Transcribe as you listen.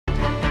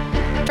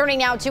Turning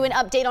now to an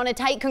update on a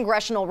tight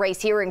congressional race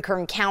here in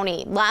Kern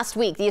County. Last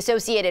week, the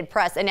Associated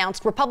Press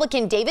announced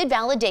Republican David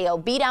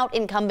Valadao beat out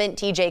incumbent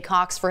TJ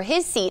Cox for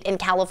his seat in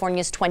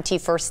California's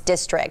 21st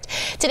district.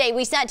 Today,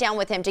 we sat down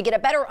with him to get a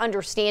better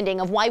understanding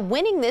of why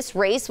winning this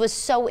race was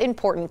so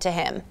important to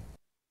him.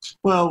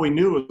 Well, we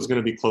knew it was going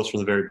to be close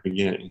from the very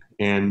beginning.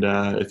 And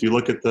if you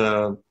look at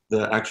the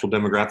actual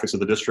demographics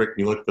of the district,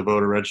 and you look at the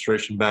voter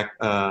registration back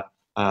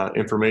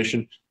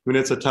information, I mean,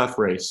 it's a tough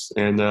race.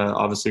 And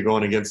obviously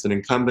going against an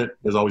incumbent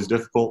is always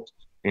difficult.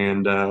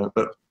 And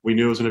but we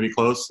knew it was going to be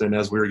close. And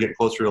as we were getting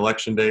closer to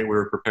Election Day, we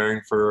were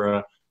preparing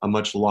for a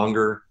much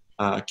longer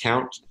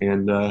count.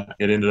 And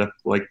it ended up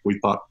like we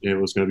thought it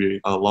was going to be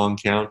a long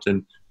count.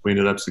 And we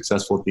ended up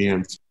successful at the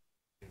end.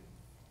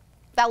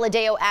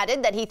 Valadao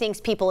added that he thinks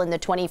people in the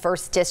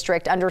 21st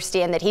district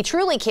understand that he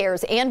truly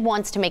cares and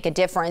wants to make a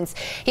difference.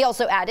 He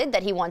also added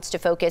that he wants to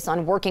focus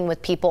on working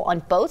with people on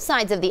both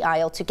sides of the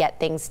aisle to get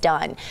things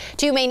done.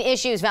 Two main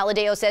issues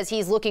Valadao says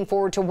he's looking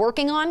forward to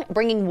working on: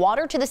 bringing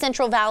water to the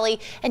Central Valley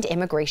and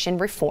immigration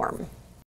reform.